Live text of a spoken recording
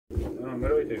What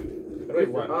do I do? What do I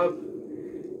want?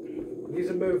 Use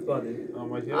a move button.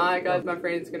 Alright guys, my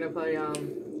friend's gonna play a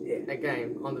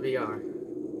game on the VR.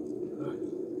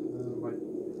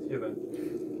 Here then.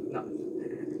 No.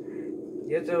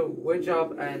 You have to witch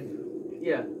up and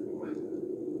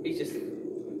He's just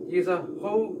use a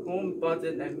hold home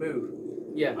button and move.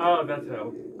 Oh, that's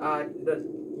how.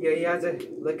 You have to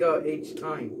let go each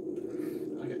time.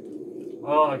 Okay.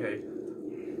 Oh, okay.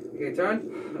 Okay, turn.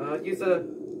 Use a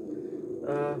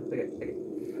okay.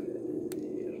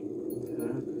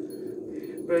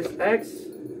 Press X.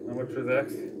 And which is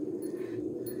X?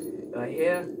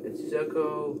 Here it's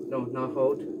circle. No, not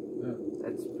hold.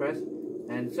 That's press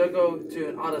and circle to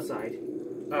the other side.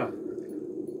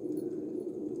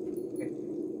 Okay.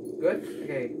 Good.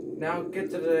 Okay. Now get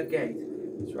to the gate.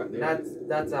 it's right there.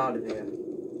 That's out of here.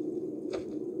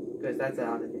 Because that's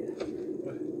out of here.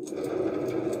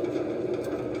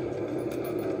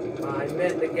 I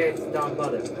meant the gate's down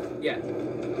button. Yeah.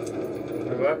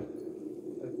 What?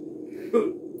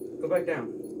 Go back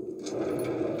down.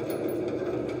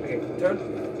 Okay, turn.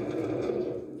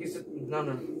 Use it.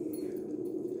 No.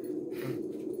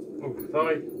 Oh,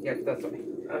 sorry. Yeah, that's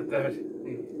right. Damn it.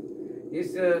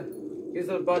 Use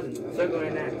the button. Circle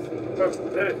and X. Oh,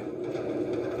 damn it.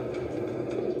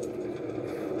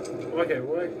 Okay,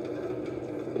 wait.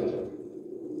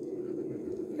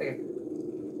 Okay.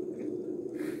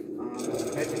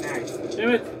 Press and X.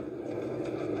 Damn it.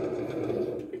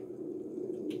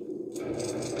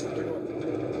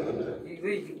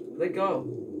 Let go.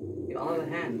 The other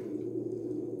hand.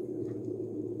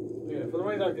 Yeah, for the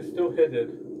way that I can still hit it.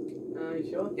 You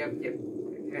sure? Yep.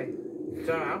 Okay.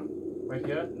 Turn around. Right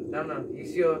here? No.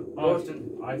 Use your motion.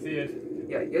 I see it.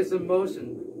 Yeah, use the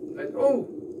motion. Oh!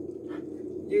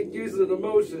 You use the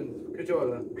motion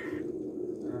controller.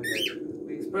 Okay.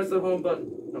 Please press the home button.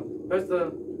 No, press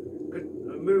the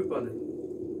move button.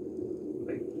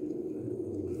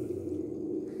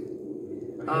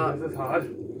 This is hard.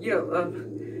 Yeah,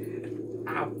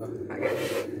 ow. Okay.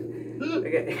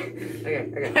 Okay. Yeah.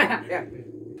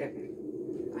 Okay.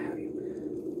 I have you.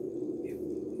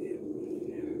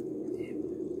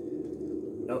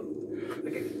 No.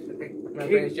 Okay. My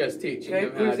friend's just teaching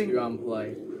him how pressing- to play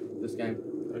this game.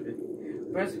 Okay.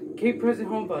 Keep pressing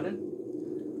home button.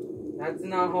 That's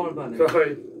not home button.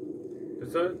 Sorry.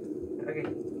 This one? Okay.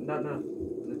 No.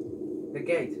 The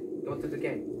gate. Go to the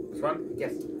gate. This one?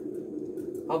 Yes.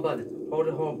 Home button. Hold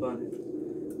the home button.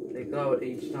 They go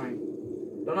each time.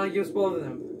 Do not use both of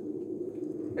them.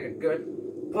 Okay, good.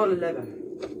 Pull the lever.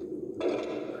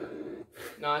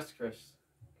 Nice, Chris.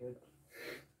 Good.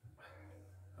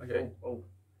 Okay. Oh.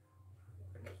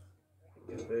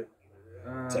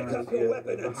 Take up your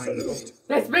weapon and salute.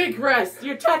 That's me, Chris!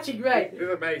 You're touching me! This is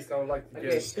a mace I would like to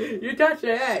Okay. get. You touch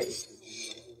it, hey!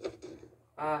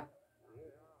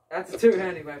 That's a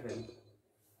two-handed weapon.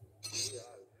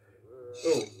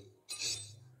 Oh.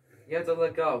 You have to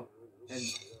let go and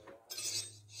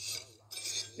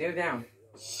kneel down.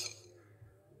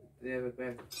 You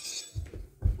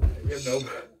know.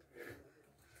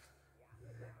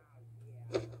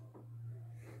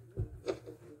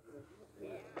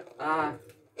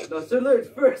 No, salute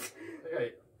first.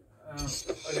 Okay.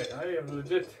 Okay, I am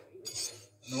legit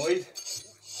annoyed.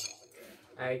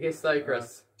 I guess so,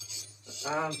 Chris.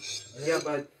 Yeah,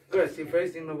 but Chris, you're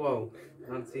facing the wall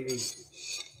on TV.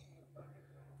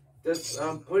 Just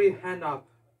put your hand up.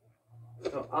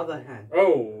 The other hand.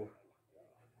 Oh.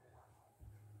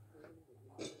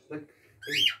 Like,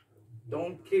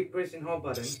 don't keep pressing home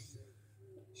button.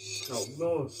 No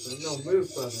move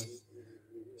button.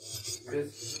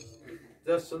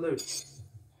 Just salute.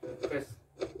 Chris,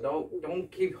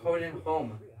 don't keep holding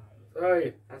home.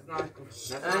 Sorry. That's not.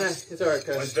 It's alright,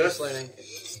 Chris. Like Just this? learning.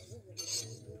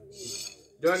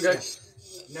 Doing good.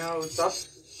 Now stop.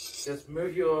 Just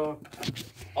move your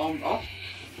arm up.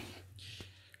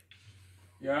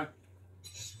 Yeah.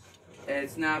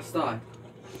 It's now start.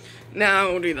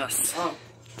 Now we'll do this. Up,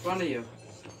 in front of you.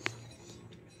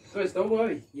 Chris, don't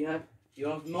worry. You have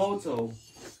mortal.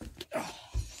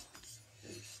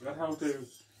 That how to.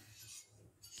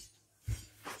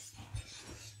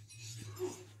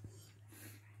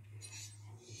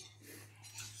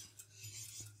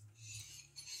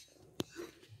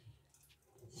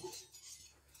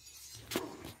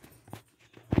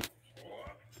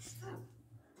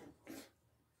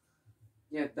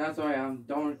 Yeah, that's why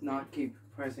don't not keep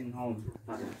pressing home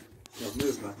button. No,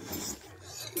 move button.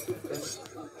 Just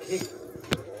keep.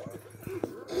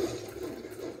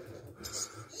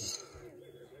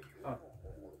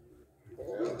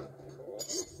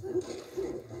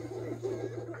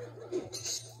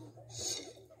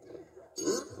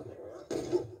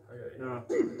 No,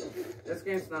 This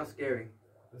game's not scary.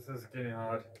 this is getting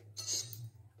hard.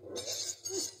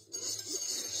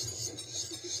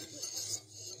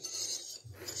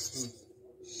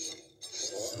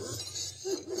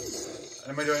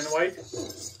 Am I doing white?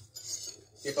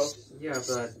 Yeah,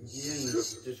 but you didn't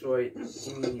destroy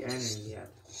any enemy yet.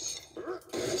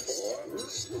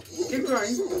 Keep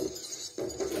going.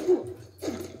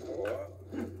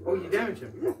 Oh, you damaged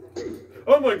him.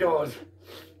 Oh my god!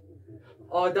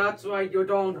 Oh, that's why you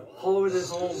don't hold the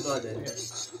home button.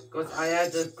 Because I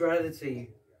had the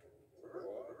gravity.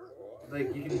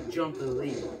 Like, you can jump the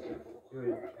leap.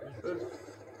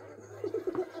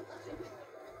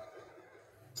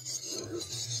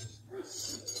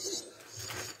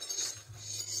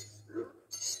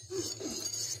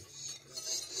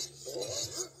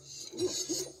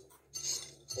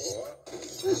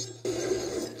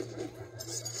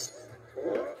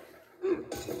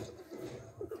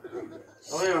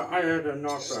 Oh yeah, I had a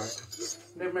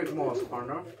knockback. They make more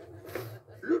partner.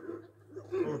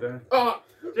 Oh damn. Oh!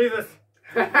 Jesus!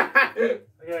 Okay,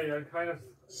 yeah, kind of.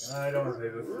 I don't want to say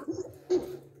this.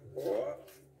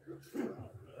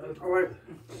 Alright.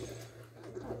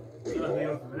 Nothing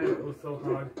else. It was so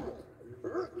hard.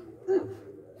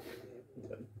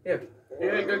 Yeah.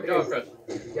 Yeah, good job, Chris.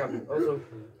 Yeah, also.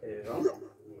 There you go.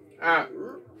 Alright.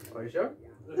 Are you sure?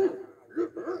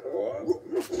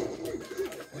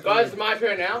 Guys, it's my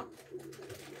turn now.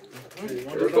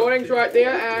 The recording's right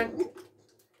there, and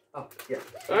Oh, yeah.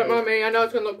 don't mind me, I know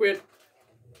it's gonna look weird.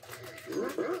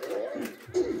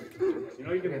 You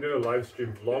know you can do a live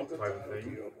stream vlog type of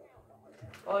thing.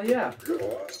 Oh yeah.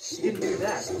 You can do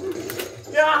that.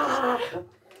 Yeah!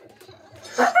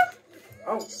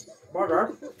 Oh,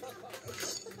 Margaret.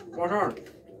 Margaret.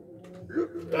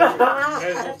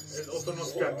 It's also not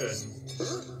strapped in.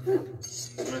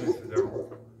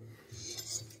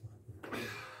 I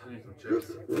need some chips.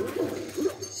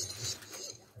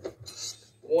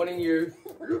 Warning you.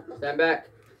 Stand back.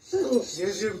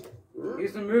 Use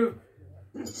the move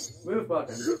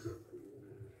button.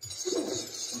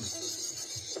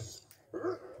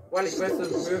 Wally, press the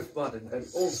move button. And,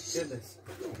 oh goodness.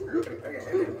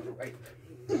 Okay, wait.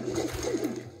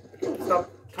 Stop.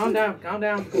 Calm down, calm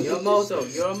down. You're a moto.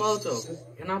 You're a moto. You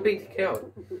cannot be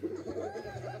killed.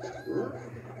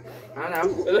 I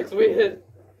know. It looks weird.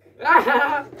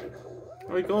 Oh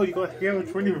my god, you got here a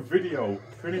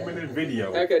 20-minute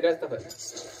video. Okay, don't stop it.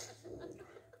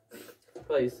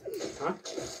 Please. Huh?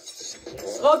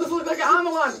 Oh, this looks like an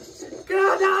armor one!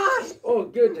 God, Oh oh,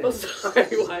 goodness. sorry,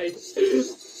 Wade. You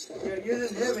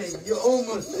didn't hit me. You're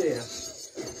almost there.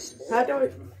 How do I...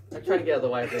 I'm trying to get out of the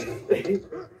way, please.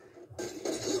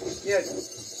 Yeah.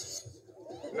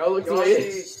 No, it looks You want weird. me?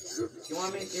 You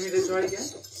want me? Give me this right again?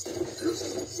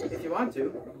 If you want to.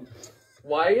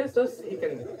 Why is this? He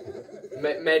can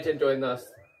imagine doing this.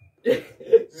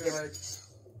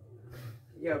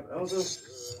 Yeah. Also,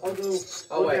 Oh,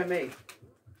 look wait. at me.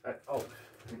 Oh.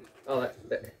 Oh,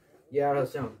 that. Yeah,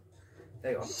 that's down.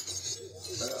 There you go.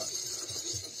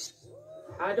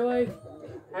 How do I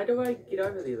get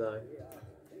over there though?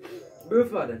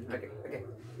 Move button. Okay.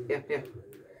 Yeah.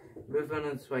 Move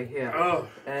button's right here. Oh,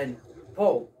 And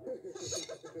pull.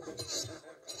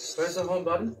 Press the home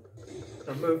button.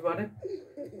 The move button.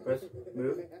 Press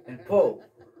move and pull.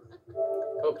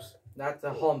 Oops. That's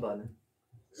the home button.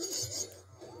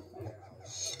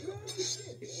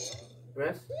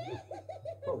 Press.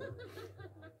 Pull.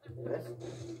 Press.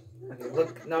 Okay,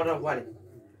 look. No, wait.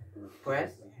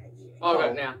 Press. Oh, I got pull,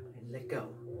 it now. And let go.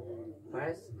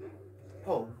 Press.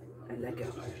 Pull. And let go.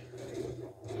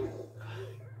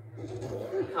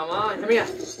 Come on, come here. I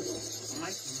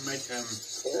might make a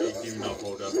game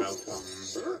novel about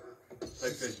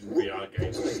PlayStation VR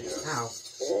games. How?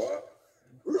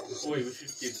 Oh wait, we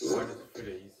should get one of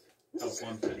these. Help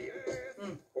wanted.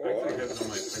 Actually, have it on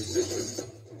my PlayStation.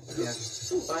 Yeah.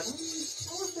 But I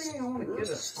was thinking I want to get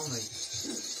it on my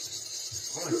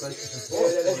PlayStation 4.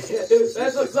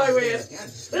 That looks so weird.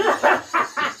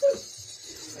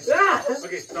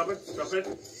 Okay, stop it. Okay.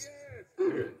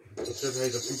 Should play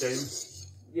the game.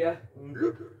 Yeah.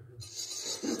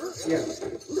 Yeah.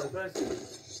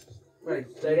 Right.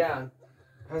 Stay down.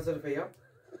 How's it feel?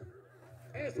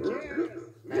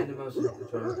 And the motion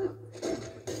control.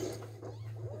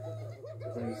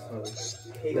 Very slowly.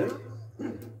 Here you go.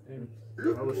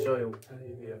 I will show you.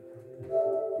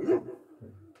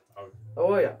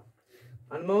 Oh yeah.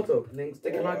 On moto, things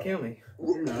they cannot kill me.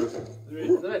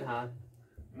 It's a bit hard.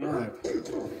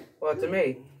 Well, to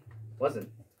me, wasn't.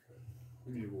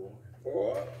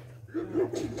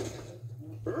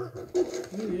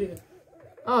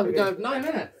 Oh, we've done 9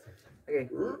 minutes. Okay,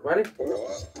 ready?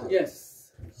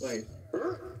 Yes. Wait.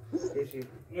 Did you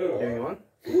give me one?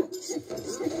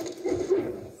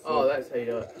 Oh, that's how you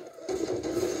do it.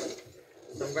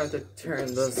 So I'm going to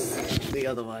turn this the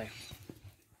other way.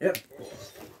 Yep.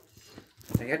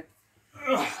 Take it.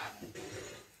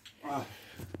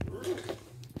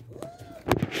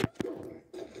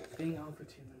 Being on for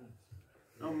 2 minutes.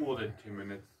 No more than 2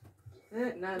 minutes. No,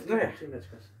 it's Yeah. not 2 minutes,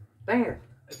 Chris. Dang it.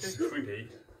 I think 20.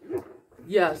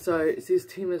 Yeah, so it says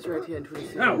 2 minutes right here and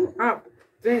 26. No. Oh,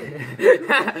 dang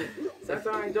it. so, That's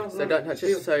alright, don't so don't touch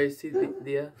it. So see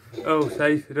there. Oh,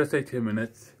 say, just say 2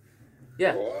 minutes.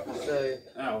 Yeah. So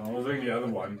Oh, I was doing the other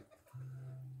one.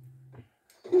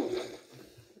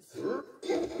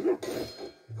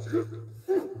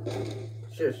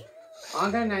 Shush.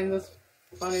 I'm gonna name this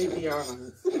funny VR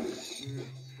moments.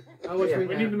 Oh, what Yeah, should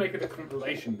We we need to name? make it a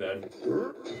compilation then.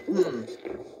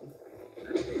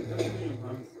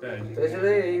 Mum's dead.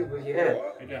 Especially with your head.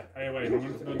 Yeah, hey, wait,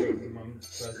 Mum's not doing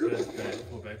Mum's birthday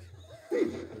for bit.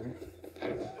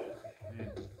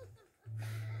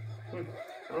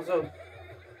 Also,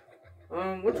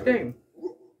 which game?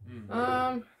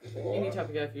 Any type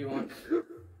of go if you want.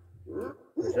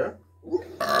 Sure.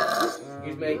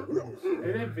 Use me.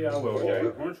 It ain't VR World, yeah. I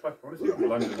want to see the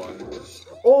London one.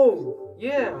 Oh,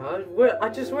 yeah. I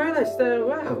just realized that.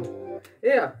 Wow.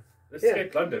 Yeah. Let's Yeah.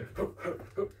 escape London.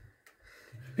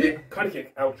 Kind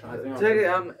kick. Ouch.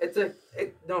 It's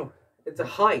a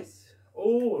heist.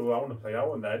 Oh, I want to play that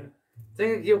one then.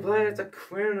 Think you play as a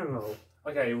criminal.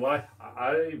 Okay, why?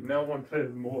 I now want to play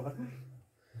more.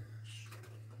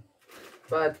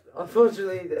 But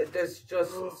unfortunately, there's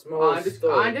just a small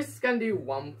story. I'm just gonna do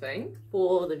one thing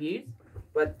for the views.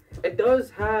 But it does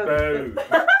have. Boo.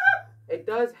 It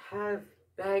does have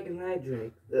bad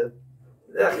language.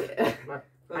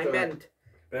 I meant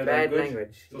bad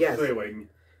language. Yes. Swearing.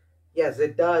 Yes,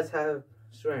 it does have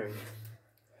swearing.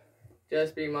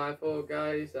 Just be mindful,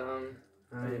 guys.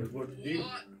 What did you?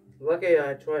 Lucky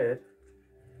I tried it.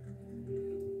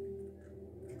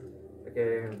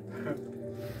 Okay.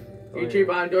 YouTube,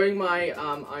 I'm doing my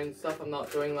own stuff. I'm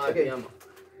not doing like Okay.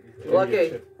 the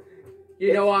Lucky.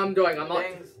 You know what I'm doing. I'm not.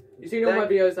 Things. You see all my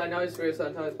videos. I know it's weird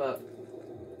sometimes, but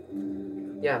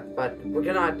Yeah, but we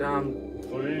cannot.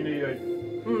 So you need a.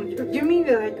 You mean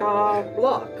like a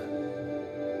block?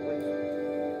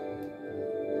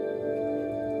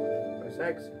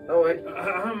 6. Oh wait.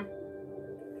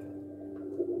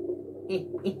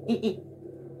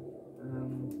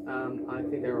 I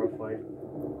think they're off white.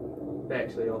 They're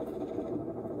actually off.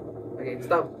 Okay,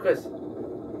 stop, Chris.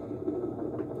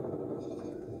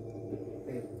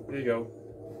 There you go.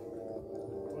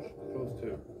 Those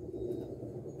two.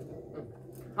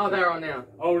 Oh, they're on now.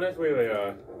 Oh, that's where they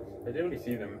are. I didn't really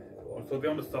see them. So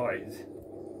they're on the sides.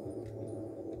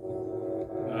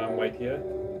 Wait here.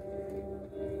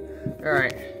 All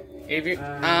right. If you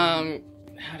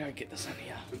how do I get this on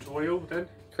here? Tutorial then?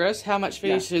 Chris, how much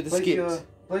views should this get?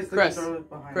 Place the Chris, controller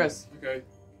behind Chris, Okay.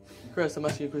 Chris, I'm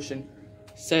asking you a question.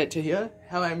 Say it to here.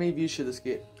 How many views should this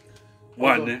get?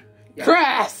 1. Yeah.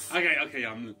 Chris! Okay,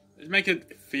 let's make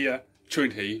it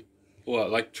 20, or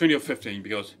like 20 or 15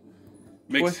 because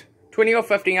mix. 20 or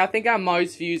 15. I think our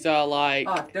most views are like.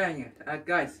 Oh, dang it.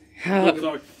 Guys,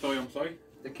 Sorry, I'm sorry.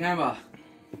 the camera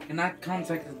cannot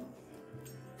contact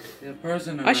the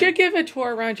person. I should give a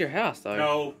tour around your house though.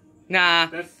 No, Nah.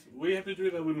 we have to do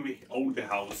that when we own the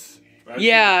house. Right?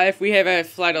 Yeah, if we have a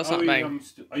flight or something.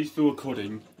 Are you still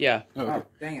recording? Yeah. Oh, okay. Oh,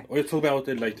 dang it. We'll talk about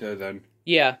it later then.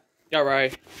 Yeah.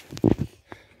 Alright.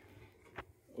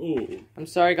 Oh. I'm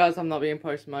sorry guys, I'm not being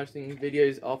posting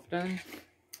videos often.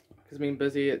 Because I'm being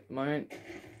busy at the moment.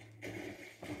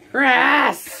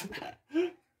 Chris!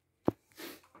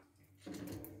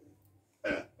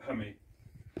 Hummy.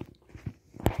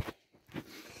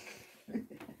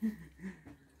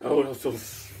 Oh, that's so.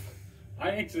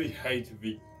 I actually hate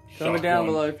the. Comment down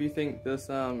below if you think this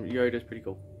Yoda's pretty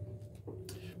cool.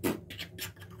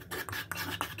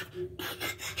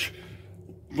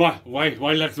 Why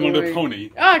loves My Little Pony?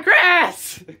 Ah,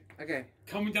 Chris! Okay.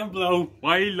 Comment down below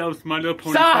why he loves My Little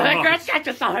Pony Stop so it, much. Chris! Catch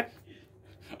yourself!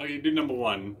 Okay, do number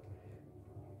 1.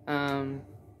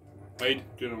 Wait,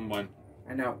 do number 1.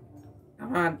 I know.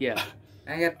 Come on. Yeah.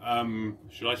 Dang it.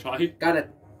 Should I try? Got it.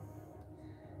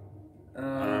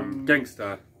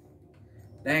 Gangster.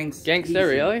 Thanks. Gangster,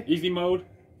 Easy. really? Easy mode.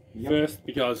 First,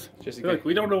 because Just look,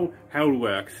 we don't know how it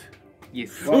works.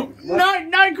 Yes. Oh,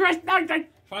 No, Chris, no!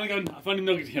 finally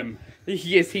nugget him.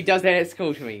 Yes, he does that at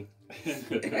school to me.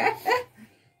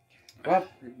 Well,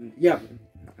 yeah.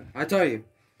 I tell you,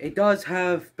 it does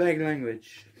have bad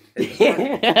language.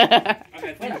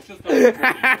 Okay, thanks, just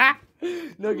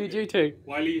No, you too.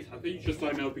 Wiley, I think you should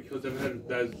sign out because I've heard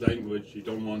there's language you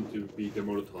don't want to be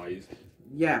demonetized.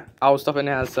 Yeah. I'll stop it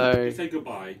now, so Say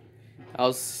goodbye.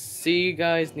 I'll see you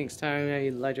guys next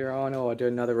time later on, or I'll do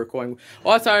another recording.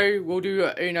 Also, we'll do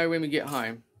Uno when we get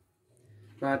home.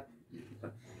 But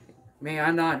me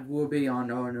and that will be on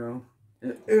Uno.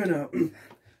 Uno.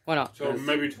 Why not? So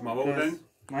maybe tomorrow then?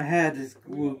 My head is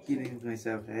giving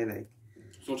myself a headache.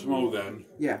 So tomorrow then?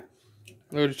 Yeah.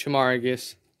 We'll do tomorrow, I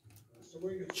guess.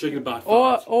 Chicken bat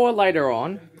fart. Or later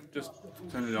on. Just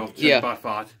turn it off. Yeah. Chicken bat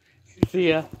fart. See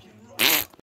ya.